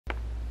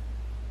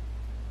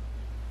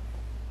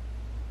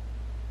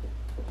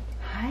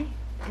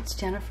It's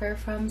Jennifer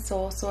from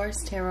Soul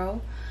Source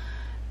Tarot,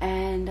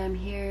 and I'm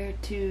here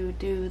to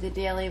do the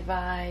daily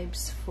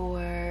vibes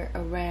for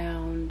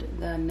around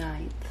the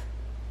 9th.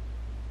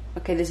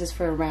 Okay, this is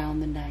for around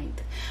the 9th.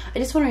 I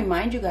just want to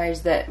remind you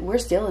guys that we're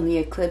still in the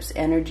eclipse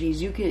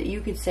energies. You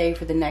could say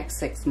for the next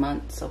 6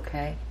 months,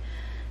 okay?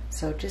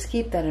 So just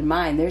keep that in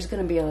mind. There's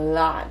going to be a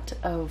lot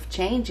of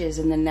changes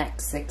in the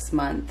next 6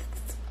 months.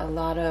 A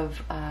lot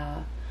of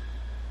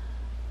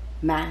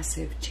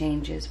massive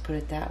changes, put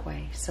it that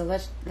way. So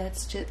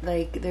let's just,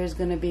 like, there's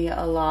going to be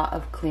a lot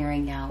of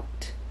clearing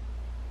out.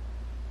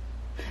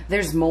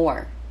 There's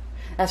more.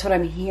 That's what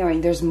I'm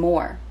hearing. There's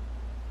more.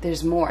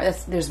 There's more.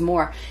 There's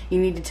more. You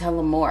need to tell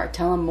them more.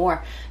 Tell them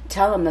more.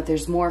 Tell them that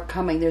there's more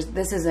coming.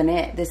 This isn't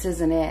it. This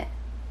isn't it.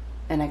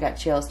 And I got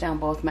chills down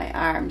both my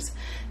arms.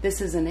 This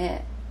isn't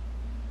it.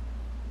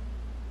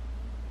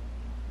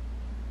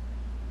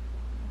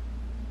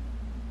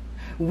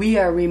 We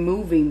are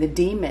removing the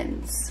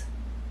demons.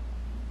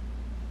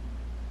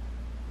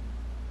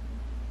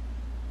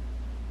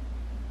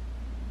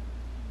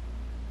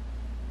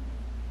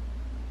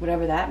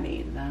 Whatever that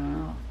means, I don't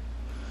know.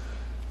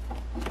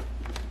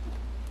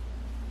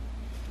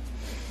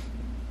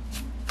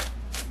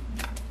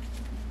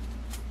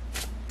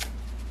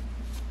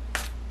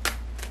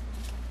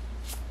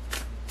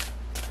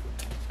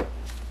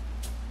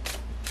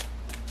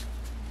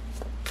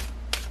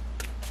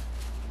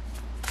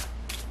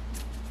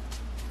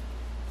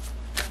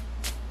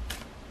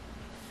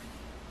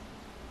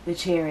 The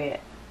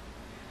Chariot.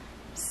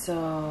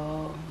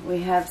 So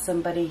we have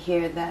somebody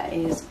here that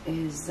is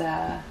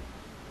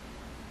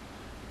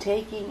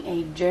taking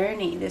a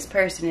journey. This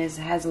person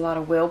has a lot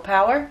of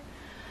willpower.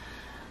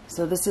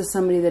 So this is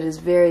somebody that is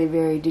very,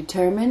 very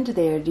determined.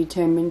 They are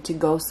determined to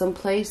go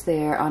someplace.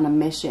 They are on a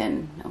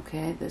mission.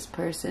 Okay, this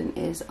person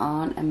is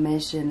on a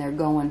mission. They're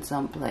going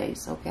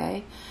someplace.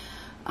 Okay,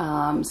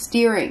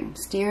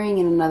 steering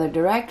in another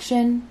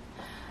direction.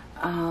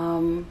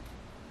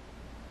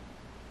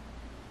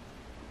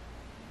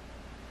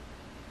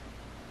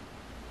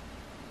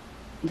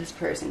 This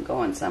person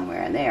going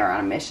somewhere, and they are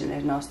on a mission.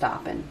 There's no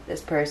stopping.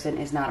 This person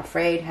is not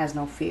afraid, has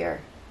no fear.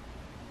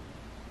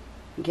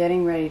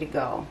 Getting ready to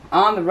go.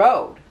 On the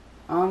road.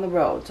 On the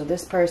road. So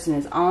this person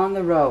is on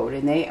the road,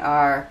 and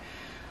they're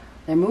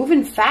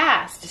moving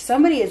fast.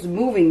 Somebody is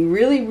moving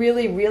really,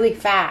 really, really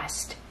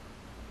fast.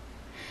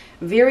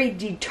 Very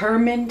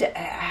determined,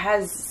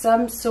 has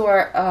some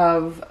sort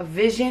of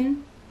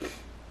vision.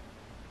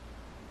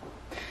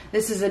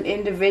 This is an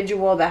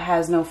individual that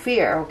has no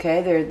fear,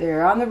 okay?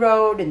 They're on the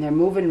road and they're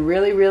moving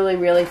really, really,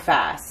 really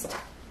fast.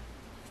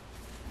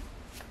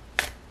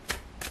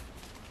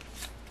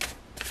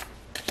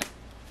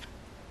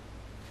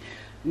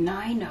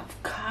 Nine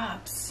of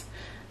Cups.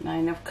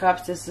 Nine of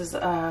Cups, this is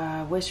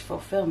wish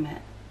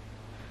fulfillment.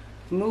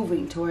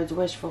 Moving towards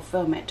wish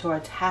fulfillment,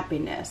 towards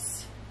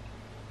happiness.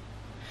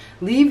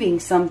 Leaving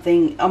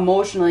something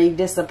emotionally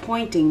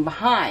disappointing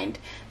behind.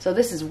 So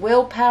this is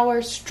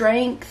willpower,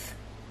 strength,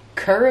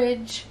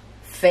 courage,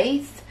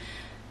 faith.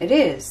 It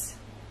is.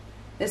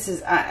 This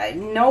is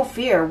no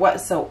fear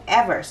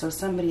whatsoever. So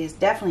somebody is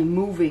definitely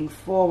moving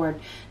forward.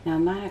 Now,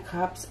 Nine of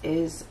Cups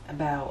is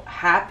about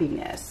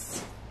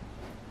happiness.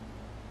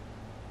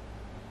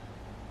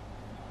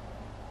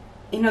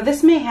 You know,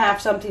 this may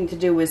have something to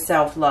do with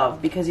self-love,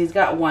 because he's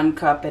got one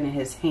cup in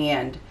his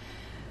hand,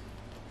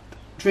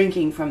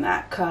 drinking from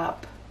that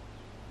cup.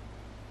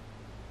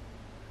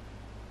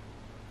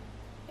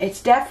 It's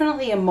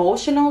definitely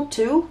emotional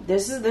too.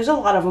 There's a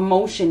lot of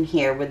emotion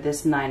here with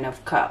this Nine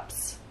of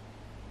Cups.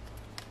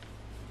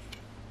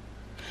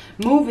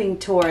 Moving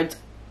towards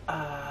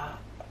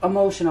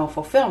emotional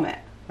fulfillment,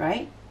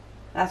 right?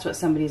 That's what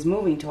somebody's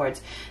moving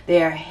towards.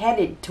 They are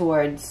headed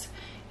towards,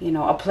 you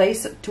know, a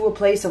place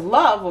of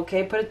love,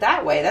 okay? Put it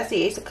that way. That's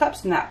the Ace of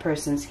Cups in that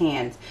person's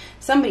hands.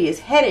 Somebody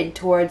is headed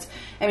towards,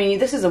 I mean,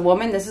 this is a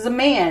woman, this is a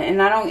man,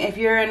 and if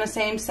you're in a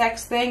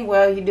same-sex thing,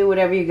 well, you do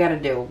whatever you got to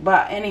do.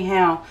 But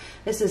anyhow,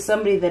 this is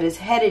somebody that is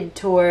headed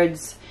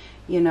towards,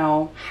 you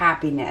know,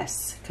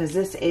 happiness, because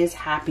this is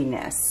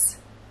happiness.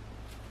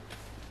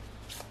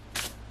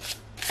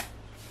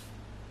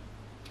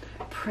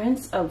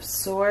 Prince of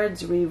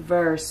Swords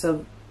reverse.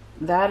 So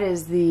that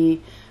is the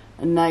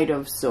Knight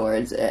of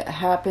Swords. It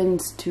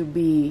happens to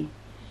be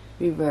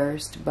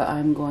reversed, but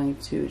I'm going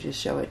to just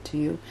show it to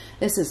you.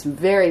 This is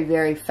very,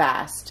 very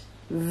fast.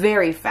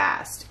 Very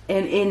fast.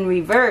 And in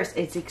reverse,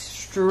 it's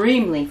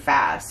extremely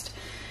fast.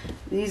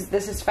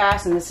 This is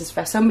fast and this is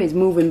fast. Somebody's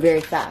moving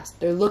very fast.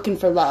 They're looking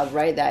for love,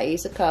 right? That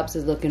Ace of Cups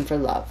is looking for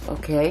love,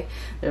 okay?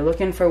 They're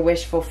looking for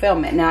wish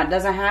fulfillment. Now, it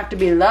doesn't have to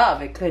be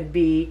love. It could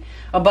be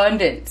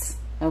abundance,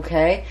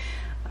 okay?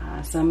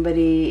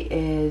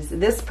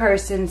 This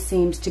person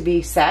seems to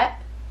be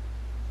set.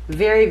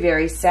 Very,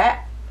 very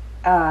set.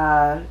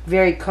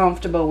 Very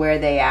comfortable where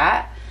they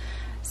at.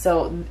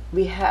 So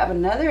we have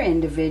another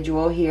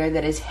individual here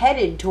that is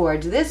headed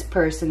towards this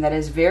person that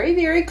is very,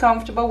 very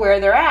comfortable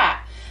where they're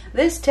at.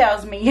 This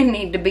tells me you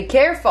need to be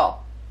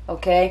careful,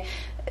 okay?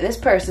 This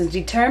person's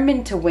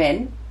determined to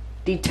win,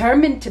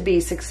 determined to be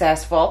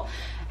successful,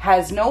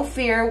 has no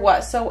fear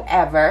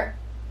whatsoever,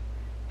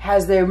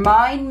 has their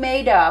mind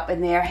made up,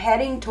 and they're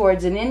heading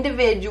towards an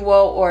individual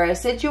or a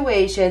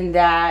situation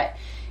that,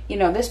 you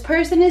know, this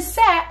person is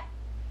set.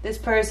 This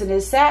person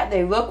is set.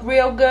 They look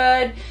real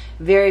good,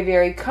 very,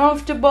 very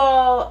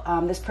comfortable.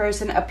 This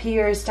person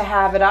appears to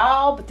have it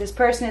all, but this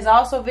person is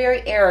also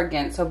very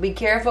arrogant. So be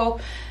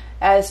careful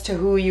as to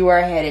who you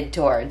are headed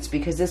towards,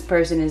 because this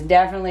person is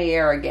definitely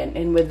arrogant.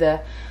 And with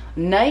the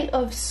Knight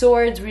of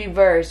Swords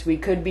reversed, we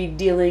could be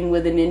dealing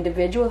with an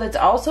individual that's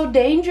also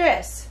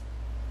dangerous.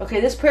 Okay,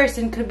 this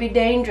person could be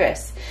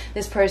dangerous.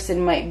 This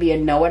person might be a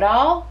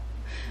know-it-all.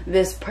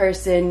 This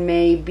person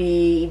may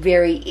be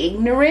very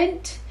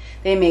ignorant.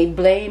 They may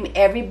blame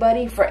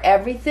everybody for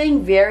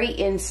everything, very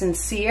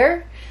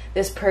insincere.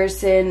 This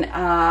person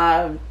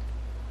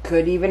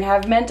could even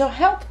have mental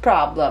health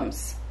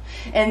problems.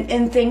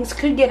 And things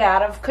could get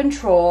out of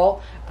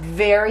control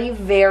very,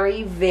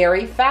 very,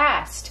 very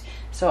fast.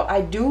 So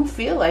I do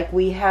feel like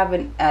we have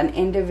an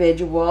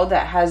individual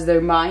that has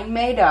their mind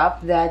made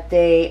up, that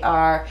they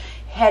are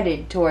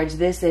headed towards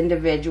this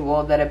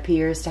individual that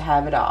appears to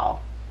have it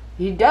all.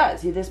 He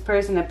does. This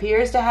person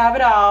appears to have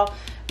it all,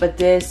 but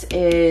this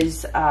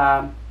is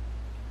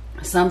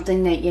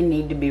something that you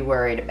need to be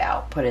worried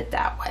about, put it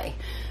that way.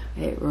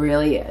 It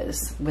really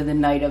is, with the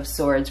Knight of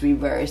Swords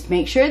reversed.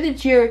 Make sure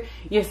that you're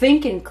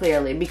thinking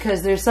clearly,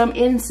 because there's some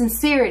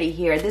insincerity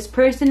here. This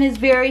person is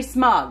very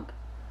smug.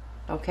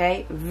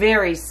 Okay?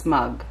 Very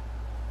smug.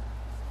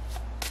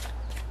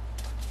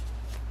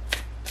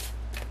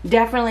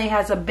 Definitely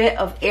has a bit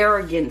of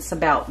arrogance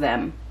about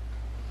them.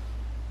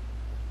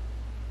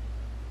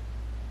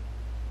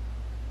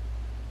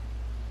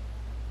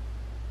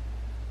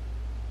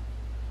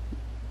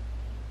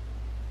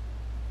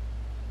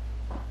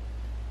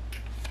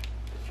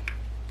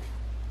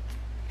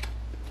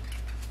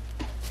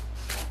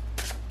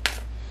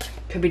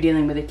 Could be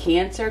dealing with a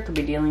Cancer, could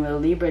be dealing with a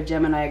Libra,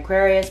 Gemini,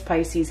 Aquarius,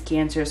 Pisces,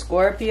 Cancer,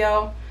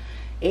 Scorpio.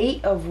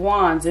 8 of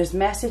Wands, there's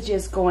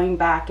messages going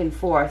back and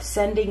forth,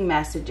 sending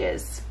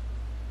messages.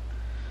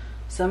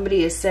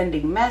 Somebody is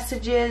sending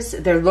messages.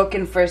 They're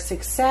looking for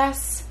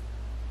success.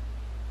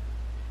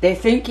 They're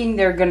thinking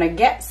they're going to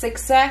get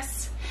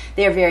success.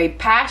 They're very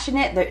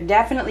passionate. They're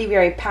definitely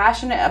very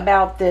passionate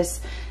about this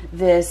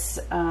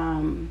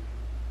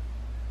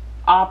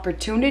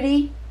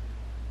opportunity.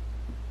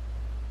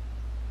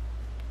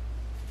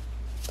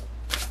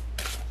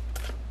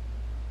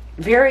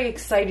 Very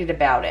excited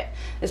about it.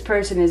 This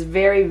person is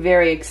very,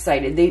 very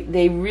excited.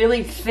 They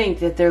really think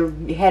that they're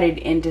headed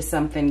into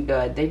something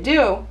good. They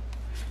do.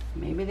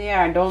 Maybe they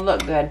are. Don't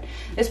look good.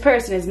 This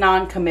person is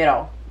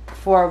non-committal.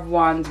 4 of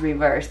Wands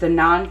reversed. They're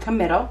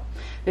non-committal.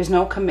 There's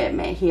no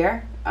commitment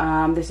here.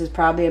 This is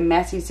probably a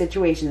messy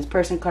situation. This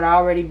person could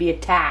already be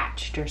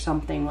attached or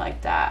something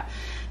like that.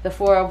 The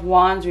 4 of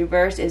Wands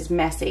reversed is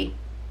messy.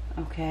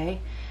 Okay?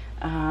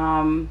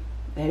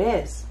 It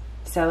is.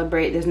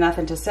 Celebrate. There's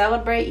nothing to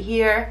celebrate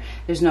here.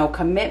 There's no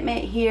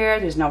commitment here.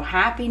 There's no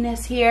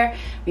happiness here.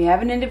 We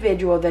have an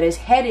individual that is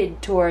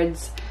headed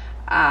towards,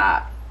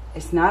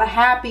 it's not a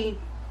happy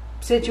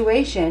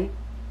situation.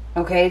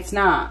 Okay, it's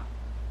not.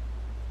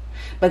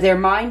 But their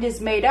mind is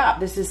made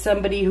up. This is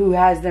somebody who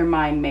has their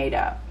mind made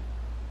up.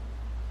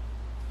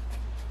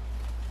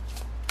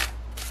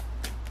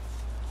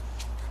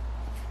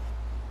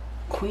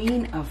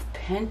 Queen of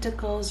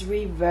Pentacles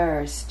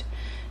reversed.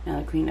 Now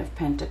the Queen of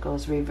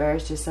Pentacles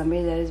reversed is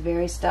somebody that is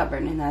very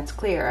stubborn, and that's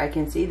clear. I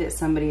can see that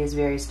somebody is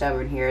very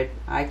stubborn here.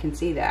 I can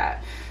see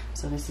that.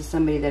 So this is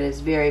somebody that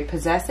is very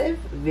possessive,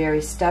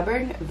 very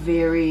stubborn,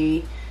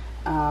 very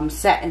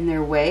set in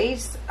their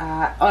ways,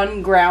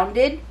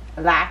 ungrounded,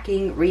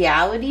 lacking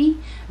reality,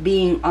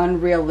 being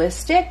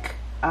unrealistic.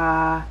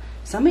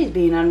 Somebody's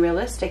being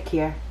unrealistic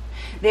here.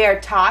 They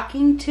are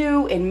talking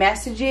to and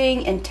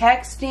messaging and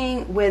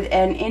texting with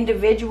an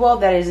individual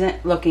that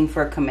isn't looking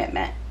for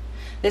commitment.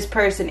 This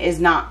person is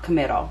not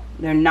committal.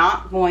 They're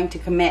not going to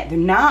commit. They're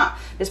not.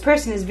 This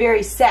person is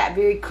very set,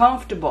 very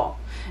comfortable.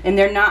 And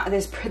they're not,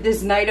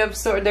 this Knight of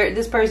Swords,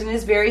 this person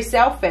is very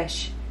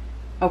selfish.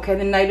 Okay,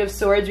 the Knight of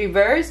Swords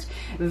reversed,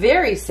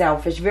 very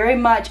selfish, very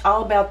much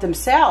all about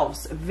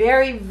themselves.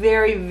 Very,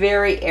 very,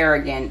 very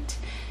arrogant.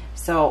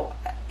 So,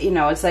 you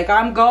know, it's like,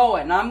 I'm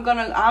going.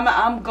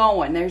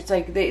 There's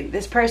like,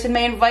 this person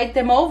may invite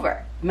them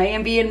over. May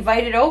be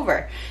invited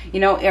over, you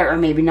know, or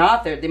maybe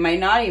not. They might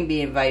not even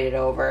be invited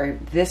over.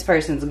 This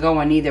person's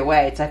going either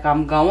way. It's like,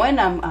 I'm going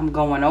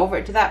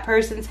over to that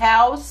person's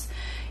house.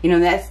 You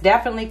know, that's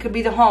definitely could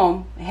be the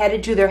home,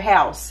 headed to their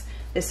house.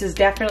 This is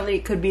definitely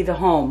could be the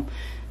home.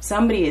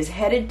 Somebody is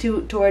headed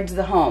towards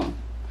the home.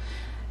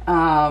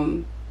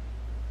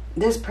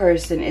 This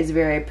person is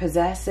very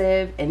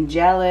possessive and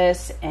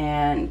jealous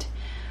and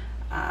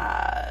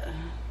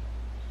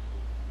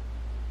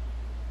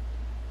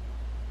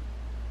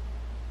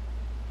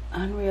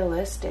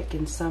unrealistic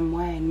in some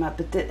way.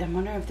 But I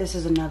wonder if this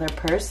is another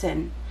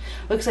person.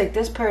 Looks like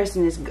this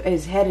person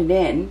is headed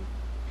in.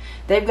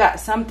 They've got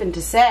something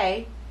to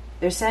say.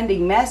 They're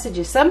sending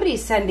messages.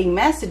 Somebody's sending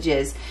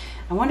messages.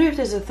 I wonder if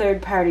there's a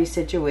third party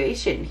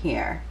situation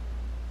here.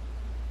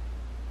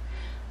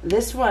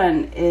 This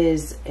one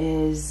is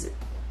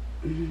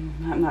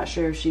I'm not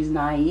sure if she's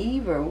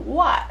naive or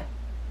what.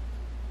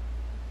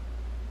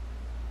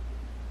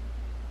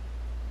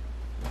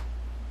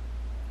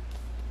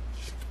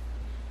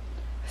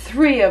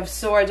 Three of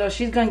Swords. Oh,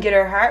 she's going to get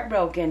her heart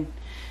broken.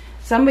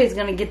 Somebody's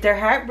going to get their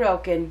heart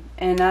broken.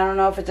 And I don't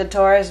know if it's a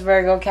Taurus,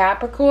 Virgo,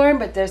 Capricorn,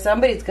 but there's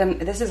somebody's going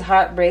to, this is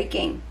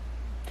heartbreaking.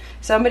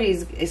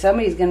 Somebody's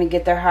going to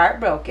get their heart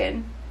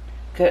broken.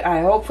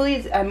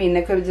 Hopefully, I mean,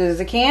 there's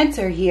a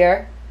Cancer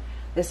here.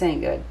 This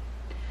ain't good.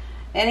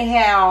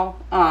 Anyhow,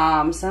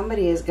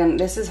 somebody is going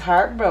to, this is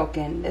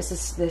heartbroken. This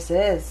is.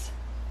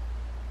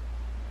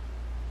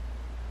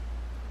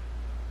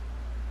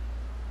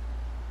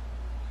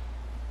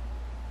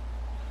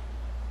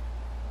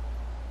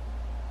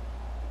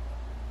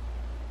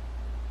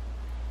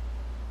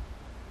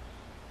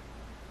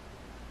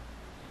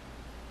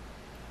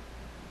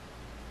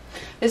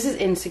 This is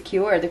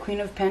insecure. The Queen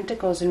of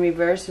Pentacles in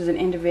reverse is an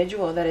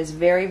individual that is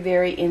very,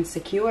 very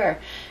insecure.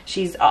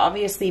 She's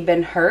obviously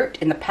been hurt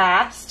in the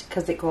past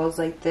because it goes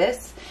like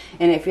this.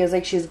 And it feels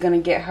like she's going to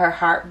get her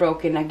heart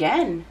broken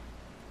again.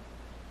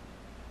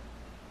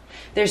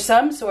 There's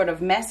some sort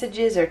of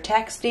messages or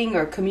texting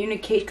or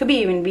communication. Could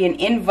even be an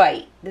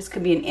invite. This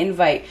could be an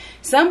invite.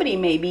 Somebody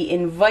may be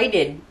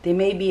invited. They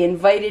may be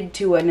invited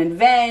to an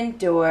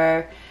event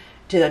or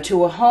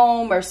to a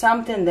home or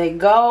something. They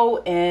go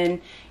and,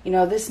 you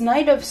know, this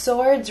Knight of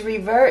Swords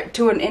revert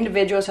to an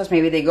individual's house.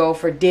 Maybe they go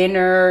for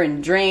dinner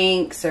and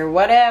drinks or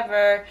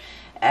whatever.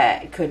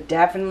 It could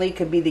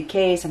be the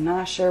case. I'm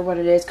not sure what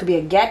it is. Could be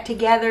a get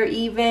together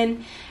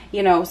even,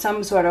 you know,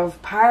 some sort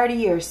of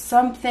party or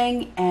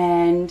something.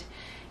 And,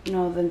 you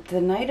know,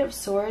 the Knight of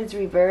Swords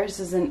reverse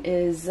this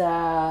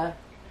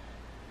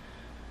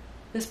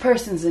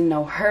person's in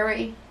no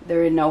hurry.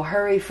 They're in no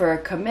hurry for a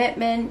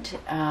commitment.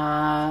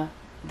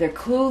 They're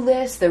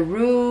clueless, they're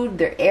rude,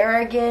 they're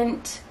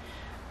arrogant.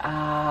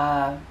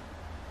 And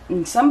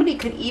somebody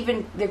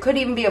there could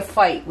even be a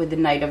fight with the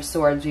Knight of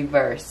Swords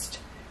reversed.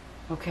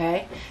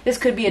 Okay? This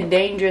could be a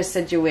dangerous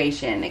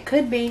situation. It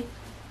could be.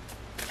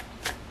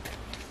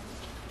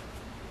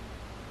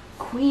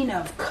 Queen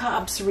of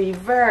Cups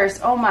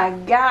reversed. Oh my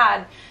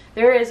God.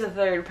 There is a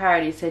third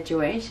party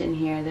situation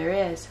here. There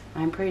is.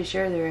 I'm pretty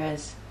sure there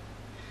is.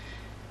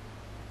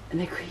 And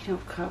the Queen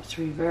of Cups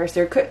reversed.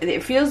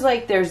 It feels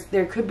like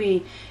there could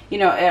be, you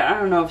know, I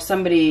don't know if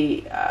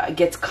somebody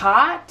gets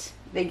caught.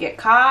 They get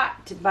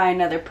caught by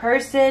another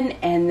person,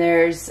 and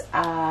there's,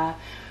 I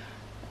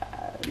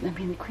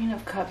mean, the Queen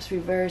of Cups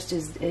reversed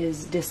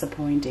is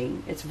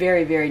disappointing. It's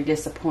very, very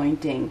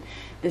disappointing.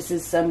 This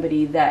is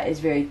somebody that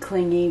is very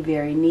clingy,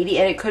 very needy,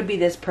 and it could be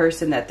this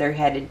person that they're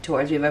headed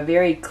towards. We have a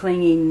very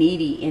clingy,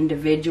 needy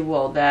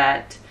individual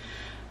that,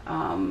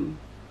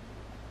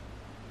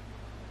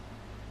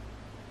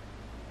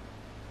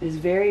 is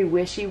very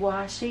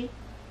wishy-washy,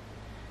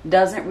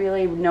 doesn't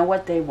really know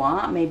what they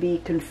want,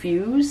 maybe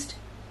confused,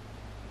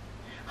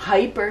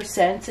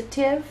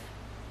 hypersensitive.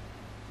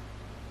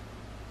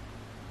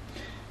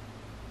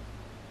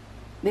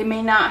 They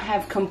may not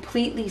have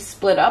completely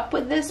split up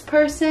with this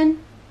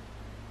person.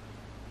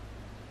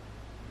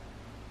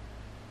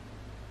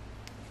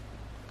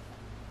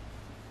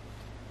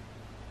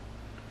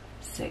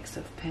 Six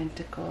of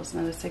Pentacles.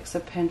 Now the Six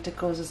of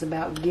Pentacles is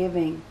about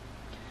giving.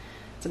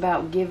 It's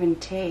about give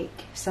and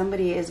take.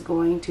 Somebody is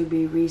going to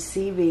be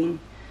receiving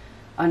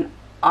an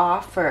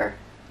offer.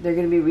 They're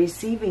going to be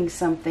receiving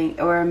something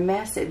or a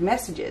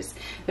messages.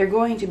 They're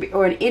going to be,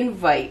 or an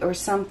invite or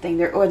something.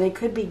 Or they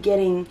could be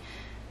getting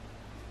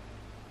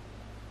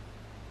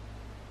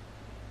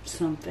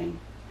something.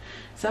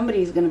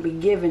 Somebody's going to be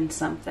given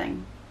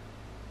something.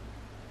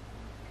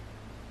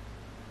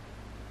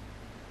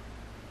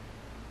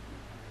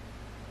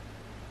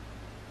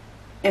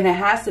 And it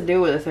has to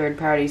do with a third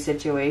party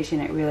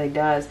situation. It really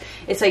does.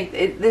 It's like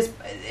this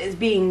is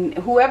being,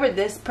 whoever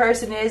this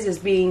person is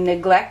being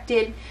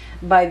neglected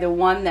by the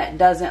one that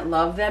doesn't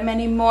love them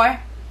anymore.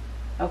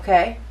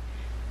 Okay?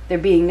 They're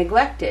being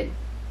neglected.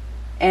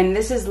 And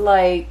this is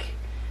like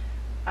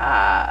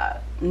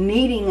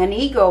needing an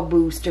ego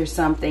boost or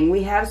something.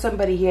 We have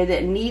somebody here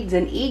that needs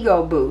an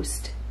ego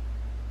boost.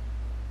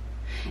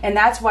 And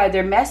that's why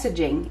they're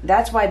messaging.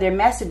 That's why they're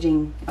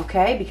messaging,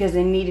 okay? Because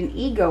they need an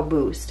ego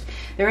boost.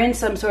 They're in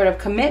some sort of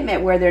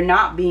commitment where they're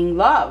not being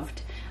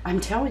loved.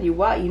 I'm telling you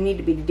what, you need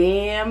to be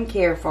damn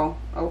careful,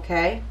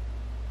 okay?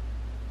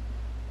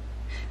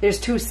 There's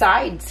two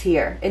sides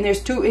here. And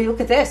there's two,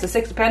 look at this, the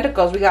Six of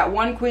Pentacles. We got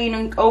one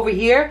queen over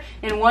here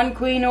and one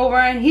queen over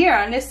in here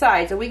on this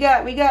side. So we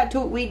got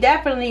two, we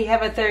definitely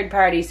have a third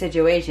party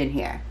situation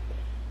here.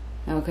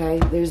 Okay?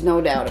 There's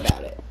no doubt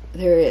about it.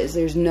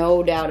 There's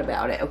no doubt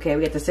about it. Okay,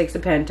 we got the Six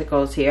of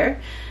Pentacles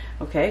here.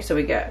 Okay, so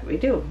there's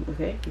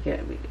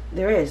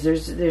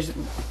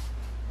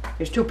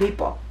two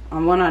people,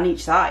 one on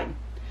each side.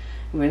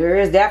 I mean, there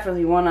is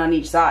definitely one on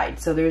each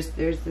side. So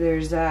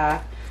there's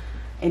an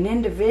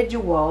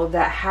individual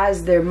that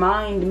has their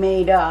mind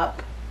made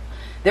up.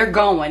 They're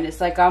going.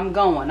 It's like, I'm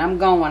going.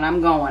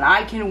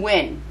 I can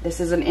win. This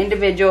is an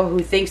individual who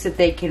thinks that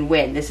they can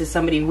win. This is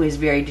somebody who is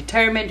very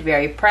determined,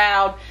 very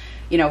proud,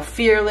 you know,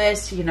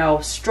 fearless, you know,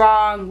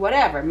 strong,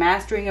 whatever,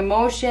 mastering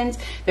emotions.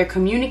 They're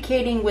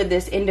communicating with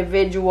this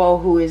individual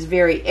who is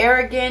very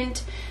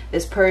arrogant.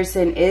 This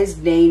person is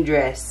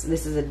dangerous.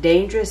 This is a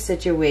dangerous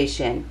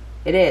situation.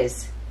 It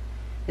is.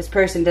 This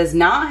person does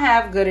not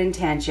have good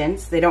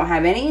intentions. They don't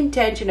have any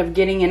intention of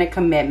getting in a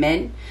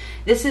commitment.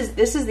 This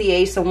is the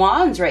Ace of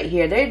Wands right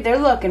here. They're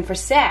looking for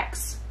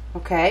sex.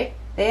 Okay?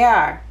 They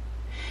are.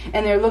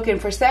 And they're looking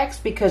for sex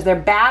because they're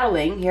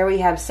battling. Here we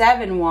have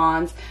 7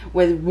 wands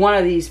with one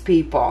of these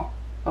people.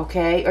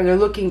 Okay? Or they're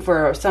looking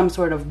for some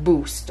sort of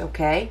boost.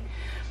 Okay?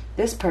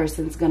 This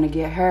person's going to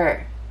get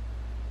hurt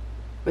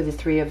with the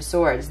 3 of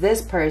Swords.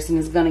 This person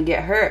is going to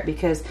get hurt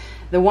because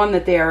the one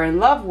that they are in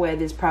love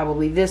with is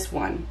probably this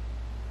one.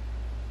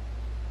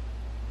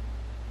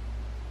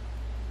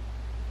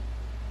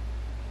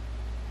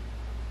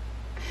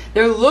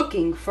 They're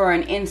looking for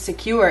an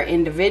insecure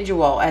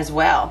individual as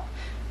well.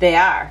 They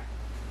are.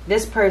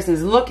 This person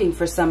is looking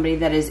for somebody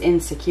that is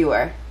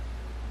insecure.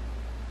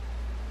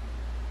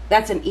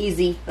 That's an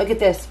easy, look at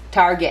this,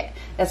 target.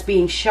 That's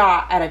being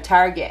shot at a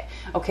target.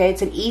 Okay,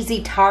 it's an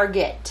easy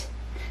target.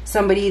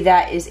 Somebody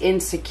that is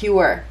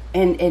insecure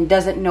and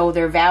doesn't know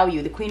their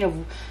value. The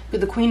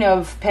Queen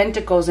of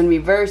Pentacles in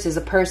reverse is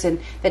a person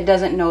that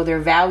doesn't know their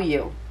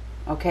value.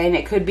 Okay, and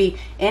it could be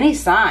any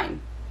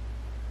sign.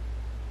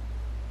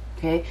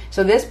 Okay,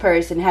 so this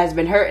person has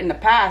been hurt in the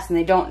past and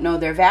they don't know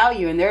their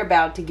value and they're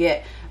about to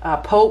get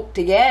poked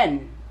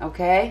again.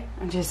 Okay,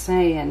 I'm just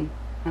saying.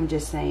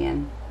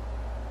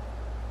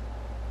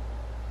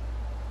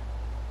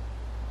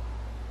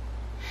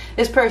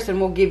 This person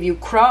will give you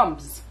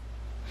crumbs.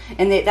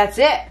 And that's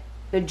it.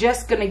 They're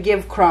just going to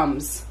give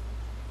crumbs.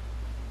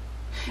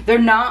 They're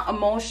not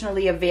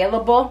emotionally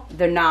available.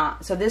 They're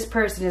not. So this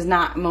person is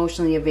not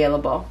emotionally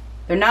available.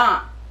 They're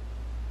not.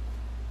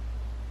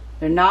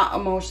 They're not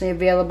emotionally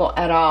available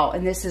at all.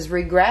 And this is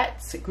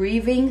regrets,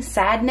 grieving,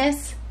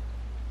 sadness.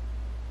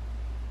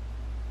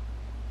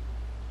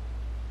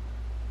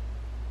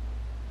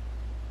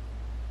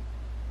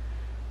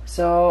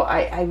 So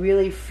I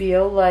really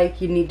feel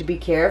like you need to be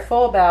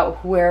careful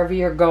about wherever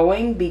you're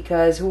going,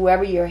 because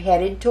whoever you're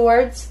headed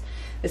towards,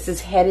 this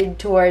is headed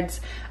towards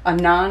a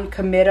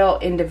non-committal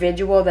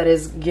individual that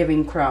is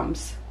giving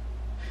crumbs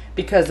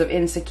because of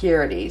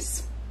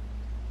insecurities.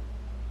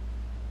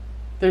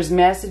 There's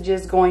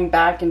messages going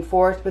back and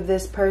forth with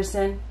this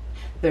person.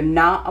 They're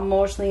not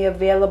emotionally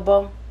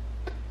available.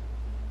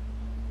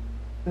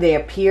 They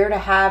appear to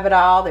have it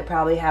all. They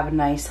probably have a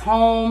nice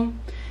home,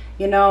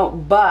 you know,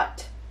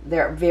 but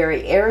they're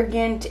very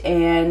arrogant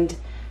and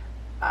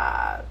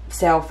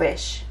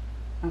selfish.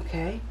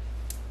 Okay?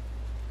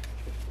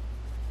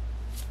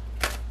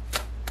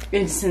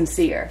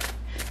 Insincere.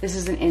 This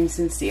is an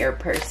insincere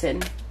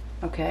person.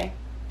 Okay?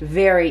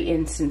 Very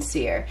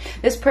insincere.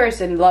 This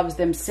person loves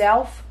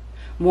themselves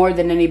more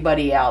than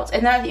anybody else.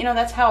 And that, you know,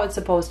 that's how it's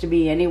supposed to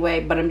be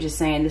anyway, but I'm just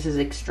saying this is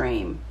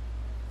extreme.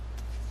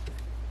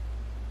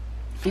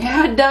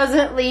 Yeah, it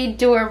doesn't lead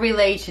to a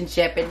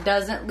relationship. It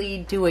doesn't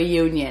lead to a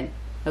union.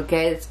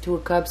 Okay, it's 2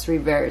 of Cups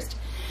reversed.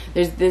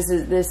 This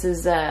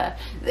is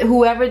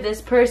whoever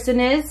this person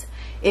is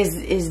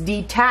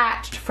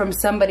detached from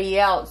somebody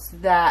else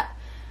that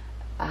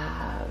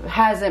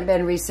hasn't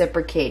been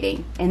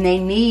reciprocating, and they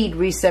need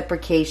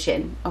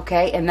reciprocation.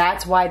 Okay, and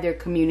that's why they're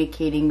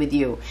communicating with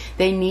you.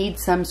 They need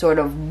some sort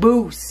of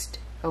boost.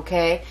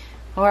 Okay,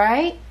 all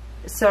right.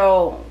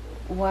 So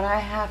what I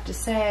have to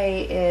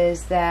say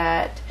is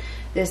that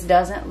this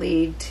doesn't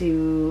lead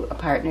to a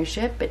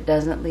partnership. It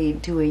doesn't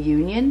lead to a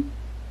union.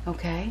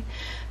 Okay.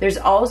 There's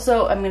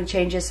also, I'm going to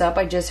change this up.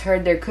 I just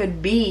heard there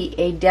could be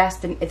a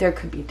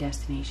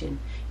destination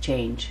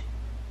change.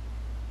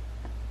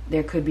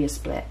 There could be a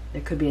split.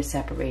 There could be a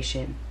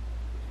separation.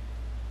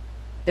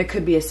 There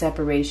could be a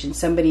separation.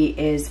 Somebody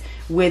is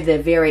with a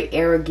very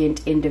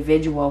arrogant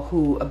individual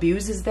who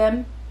abuses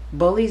them,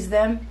 bullies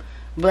them,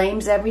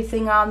 blames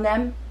everything on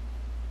them.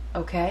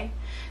 Okay?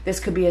 This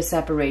could be a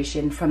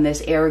separation from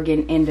this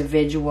arrogant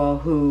individual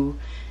who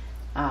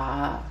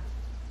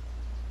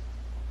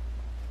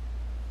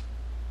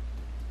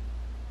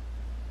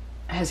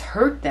has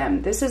hurt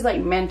them. This is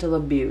like mental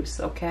abuse,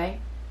 okay?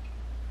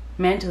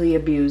 Mentally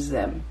abuse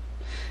them.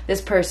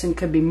 This person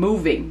could be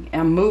moving.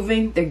 And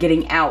moving, they're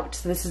getting out.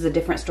 So this is a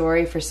different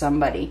story for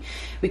somebody.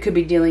 We could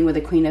be dealing with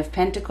a Queen of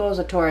Pentacles,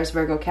 a Taurus,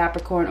 Virgo,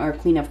 Capricorn, or a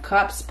Queen of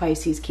Cups,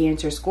 Pisces,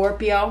 Cancer,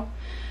 Scorpio.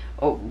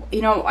 Oh,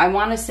 you know, I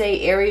want to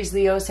say Aries,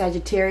 Leo,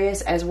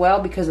 Sagittarius as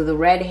well because of the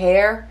red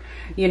hair.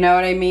 You know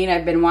what I mean?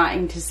 I've been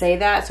wanting to say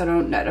that, so I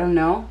don't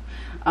know.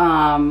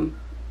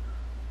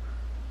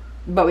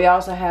 But we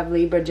also have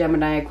Libra,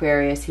 Gemini,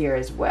 Aquarius here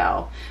as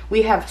well.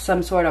 We have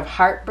some sort of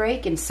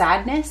heartbreak and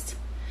sadness.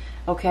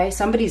 Okay,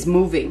 somebody's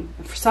moving.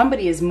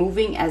 Somebody is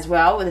moving as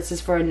well. This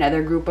is for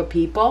another group of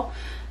people.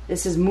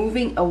 This is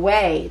moving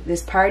away.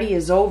 This party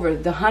is over.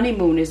 The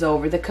honeymoon is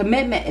over. The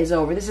commitment is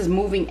over. This is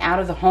moving out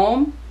of the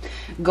home,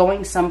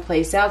 going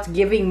someplace else,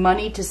 giving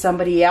money to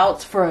somebody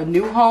else for a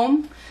new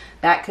home.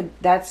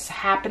 That's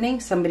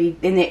happening. Somebody,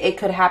 and it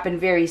could happen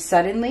very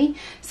suddenly.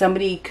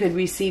 Somebody could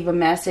receive a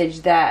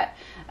message that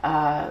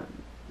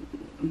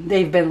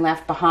they've been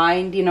left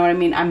behind. You know what I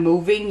mean? I'm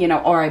moving, you know,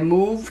 or I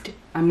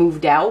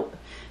moved out.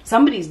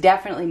 Somebody's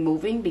definitely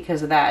moving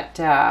because of that,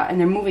 and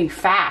they're moving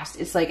fast.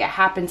 It's like it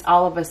happens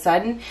all of a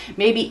sudden,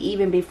 maybe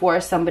even before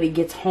somebody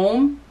gets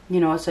home. You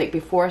know, it's like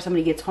before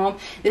somebody gets home.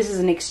 This is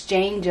an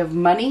exchange of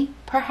money,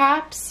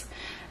 perhaps.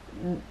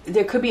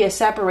 There could be a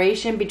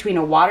separation between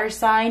a water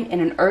sign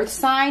and an earth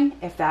sign.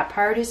 If that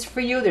part is for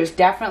you, there's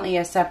definitely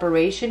a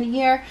separation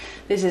here.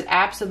 This is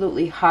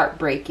absolutely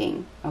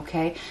heartbreaking,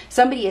 okay?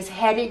 Somebody is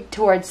headed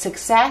towards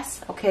success,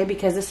 okay,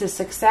 because this is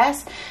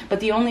success. But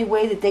the only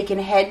way that they can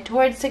head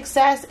towards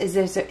success is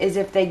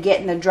if they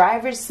get in the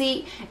driver's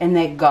seat and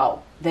they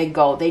go.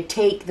 They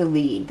take the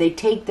lead. They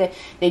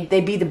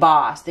be the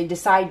boss. They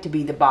decide to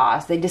be the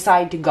boss. They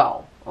decide to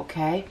go.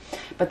 Okay,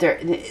 but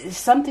there's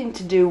something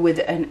to do with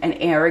an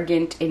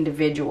arrogant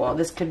individual.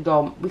 We could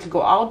go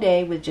all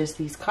day with just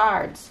these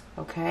cards.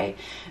 Okay,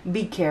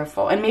 be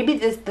careful. And maybe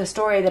the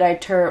story that I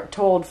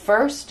told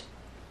first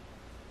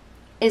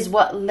is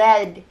what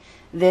led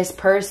this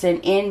person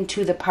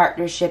into the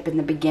partnership in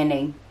the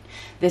beginning.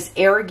 This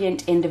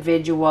arrogant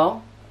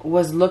individual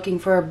was looking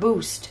for a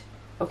boost.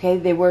 Okay,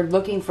 they were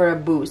looking for a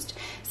boost.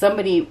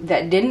 Somebody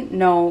that didn't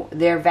know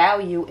their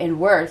value and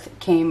worth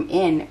came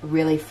in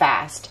really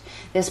fast.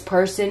 This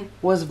person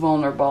was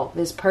vulnerable.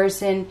 This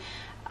person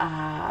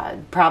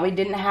probably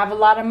didn't have a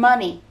lot of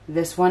money.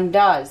 This one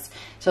does.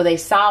 So they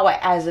saw it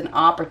as an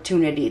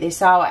opportunity. They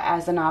saw it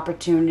as an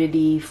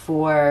opportunity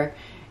for,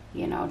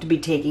 you know, to be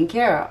taken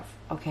care of.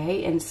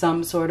 Okay, in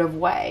some sort of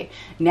way.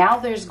 Now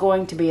there's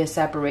going to be a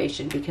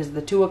separation because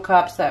the Two of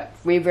Cups that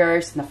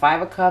reversed and the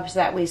Five of Cups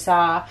that we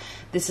saw,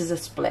 this is a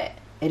split.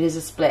 It is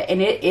a split,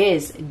 and it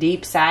is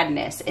deep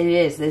sadness. It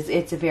is.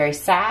 It's very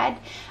sad.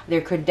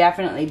 There could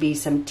definitely be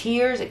some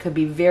tears. It could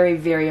be very,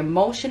 very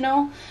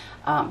emotional.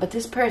 But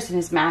this person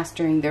is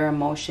mastering their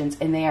emotions,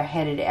 and they are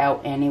headed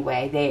out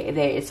anyway.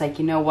 It's like,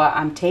 you know what?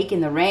 I'm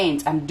taking the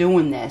reins. I'm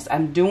doing this.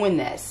 I'm doing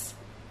this.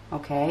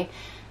 Okay.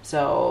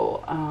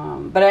 So,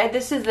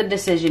 this is the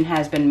decision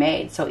has been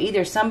made. So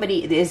either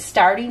somebody is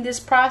starting this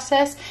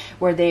process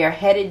where they are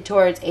headed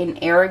towards an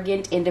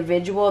arrogant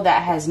individual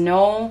that has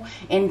no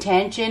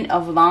intention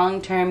of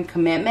long-term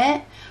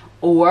commitment,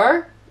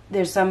 or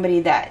there's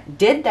somebody that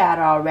did that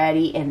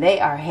already and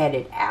they are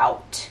headed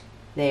out.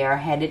 They are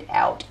headed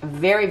out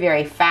very,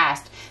 very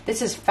fast.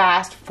 This is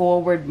fast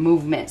forward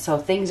movement. So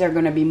things are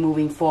going to be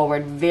moving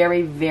forward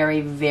very, very,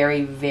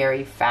 very,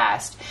 very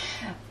fast.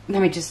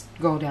 Let me just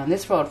go down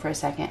this road for a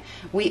second.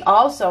 We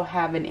also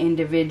have an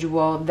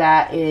individual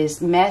that is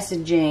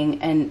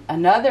messaging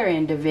another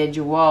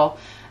individual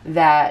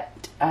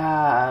that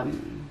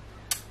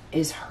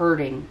is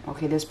hurting.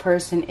 Okay, this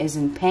person is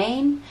in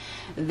pain.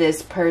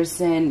 This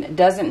person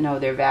doesn't know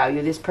their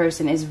value. This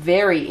person is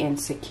very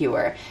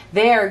insecure.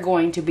 They are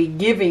going to be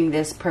giving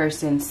this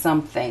person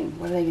something.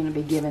 What are they going to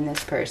be giving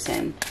this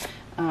person?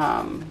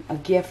 A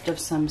gift of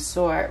some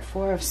sort.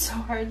 Four of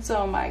Swords.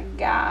 Oh my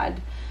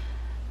God.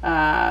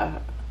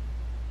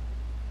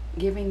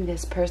 Giving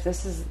this person,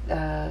 this is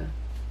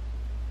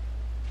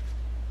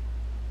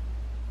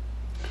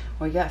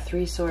we got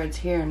 3 swords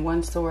here and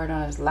 1 sword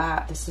on his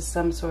lap. This is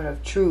some sort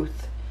of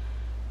truth.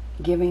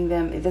 Giving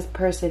them, this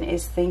person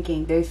is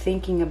thinking, they're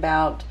thinking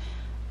about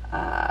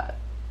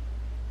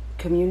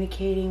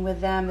communicating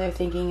with them. They're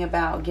thinking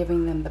about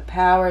giving them the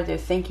power. They're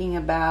thinking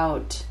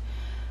about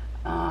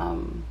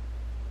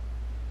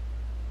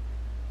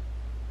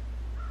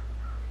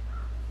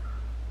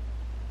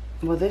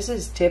well, this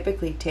is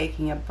typically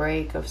taking a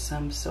break of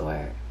some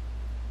sort.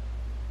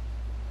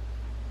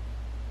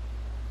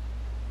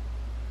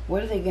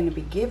 What are they going to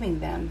be giving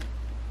them?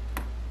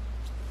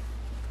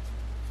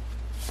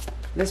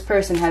 This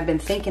person had been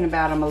thinking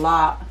about them a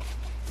lot.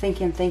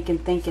 Thinking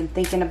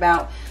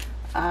about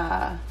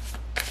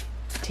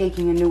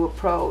taking a new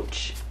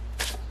approach.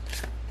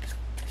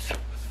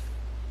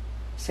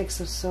 6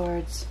 of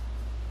Swords.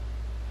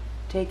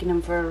 Taking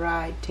them for a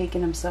ride.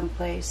 Taking them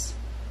someplace.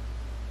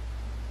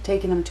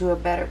 Taking them to a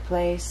better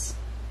place.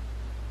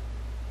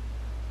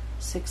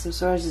 6 of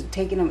Swords is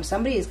taking them.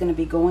 Somebody is going to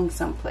be going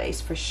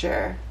someplace for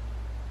sure.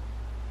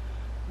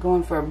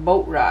 Going for a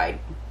boat ride.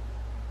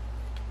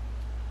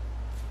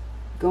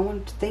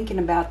 Thinking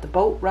about the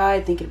boat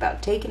ride. Thinking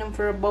about taking them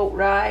for a boat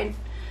ride.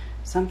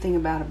 Something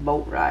about a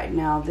boat ride.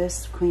 Now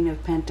this Queen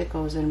of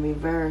Pentacles in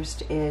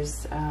reversed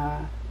is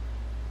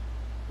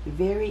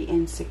very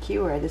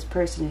insecure. This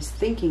person is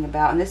thinking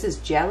about, and this is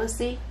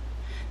jealousy.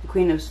 The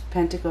Queen of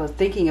Pentacles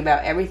thinking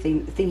about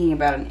everything, thinking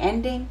about an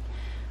ending,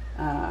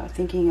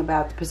 thinking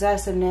about the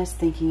possessiveness,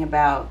 thinking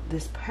about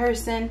this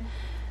person,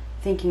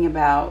 thinking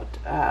about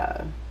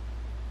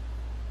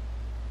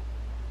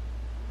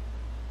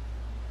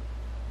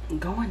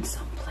going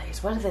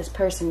someplace. What is this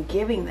person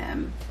giving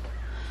them?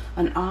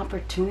 an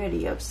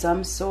opportunity of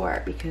some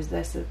sort, because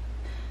this is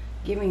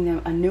giving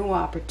them a new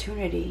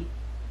opportunity.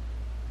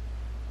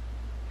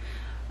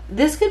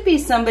 This could be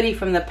somebody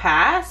from the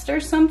past or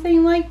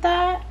something like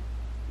that.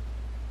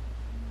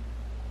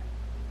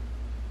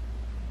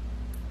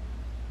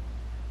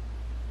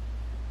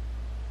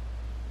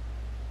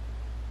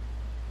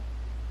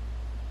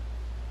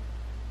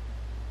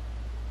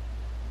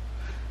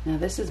 Now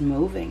this is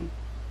moving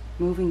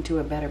to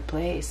a better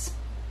place.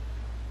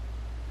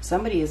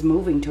 Somebody is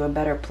moving to a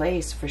better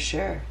place for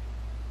sure.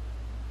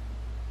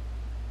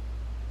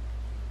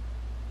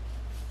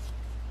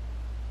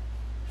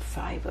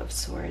 Five of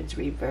Swords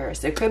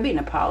reversed. There could be an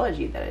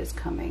apology that is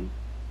coming.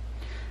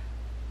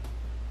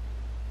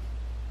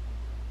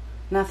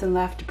 Nothing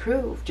left to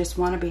prove. Just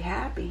want to be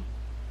happy.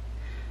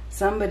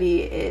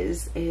 Somebody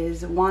is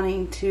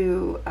wanting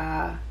to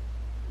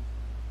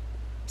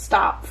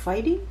stop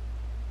fighting.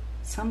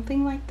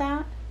 Something like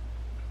that.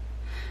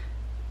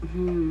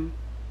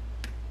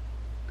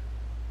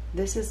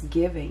 This is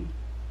giving.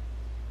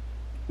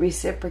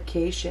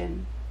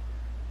 Reciprocation.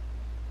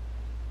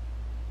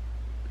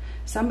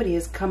 Somebody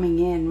is coming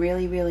in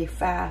really, really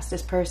fast.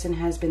 This person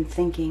has been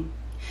thinking.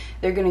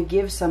 They're going to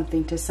give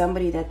something to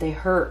somebody that they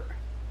hurt.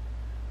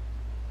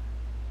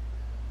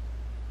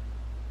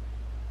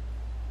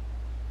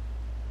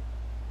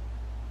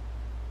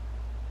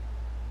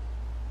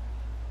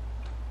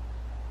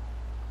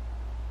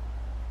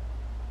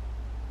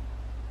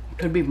 It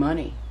could be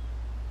money.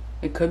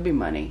 It could be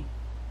money.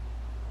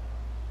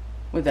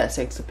 With that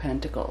Six of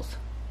Pentacles.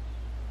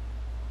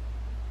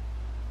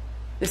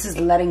 This is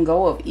letting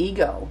go of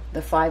ego.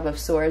 The Five of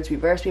Swords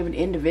reversed. We have an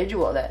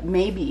individual that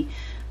may be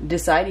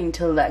deciding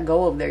to let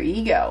go of their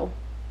ego.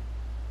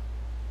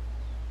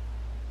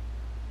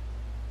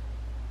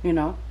 You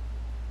know?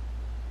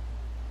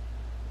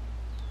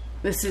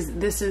 This is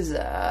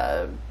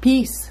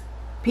peace.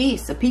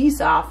 Peace. A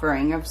peace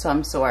offering of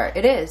some sort.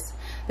 It is.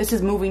 This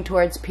is moving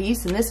towards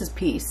peace, and this is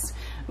peace.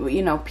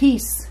 You know,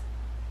 peace.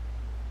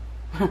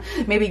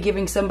 Maybe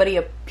giving somebody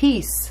a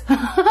piece.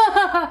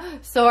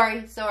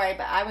 sorry,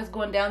 but I was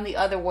going down the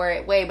other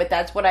way, but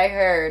that's what I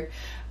heard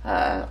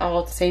all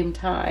at the same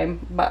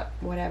time. But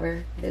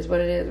whatever, it is what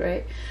it is,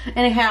 right?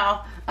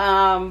 Anyhow,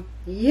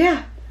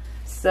 yeah.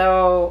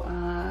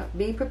 So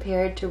be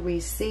prepared to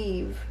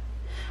receive.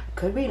 It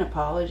could be an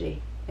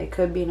apology. It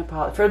could be an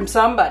apology from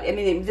somebody. I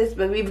mean,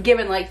 we've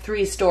given like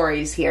 3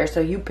 stories here,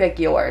 so you pick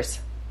yours.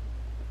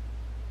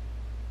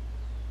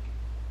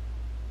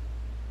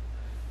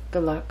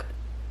 Good luck.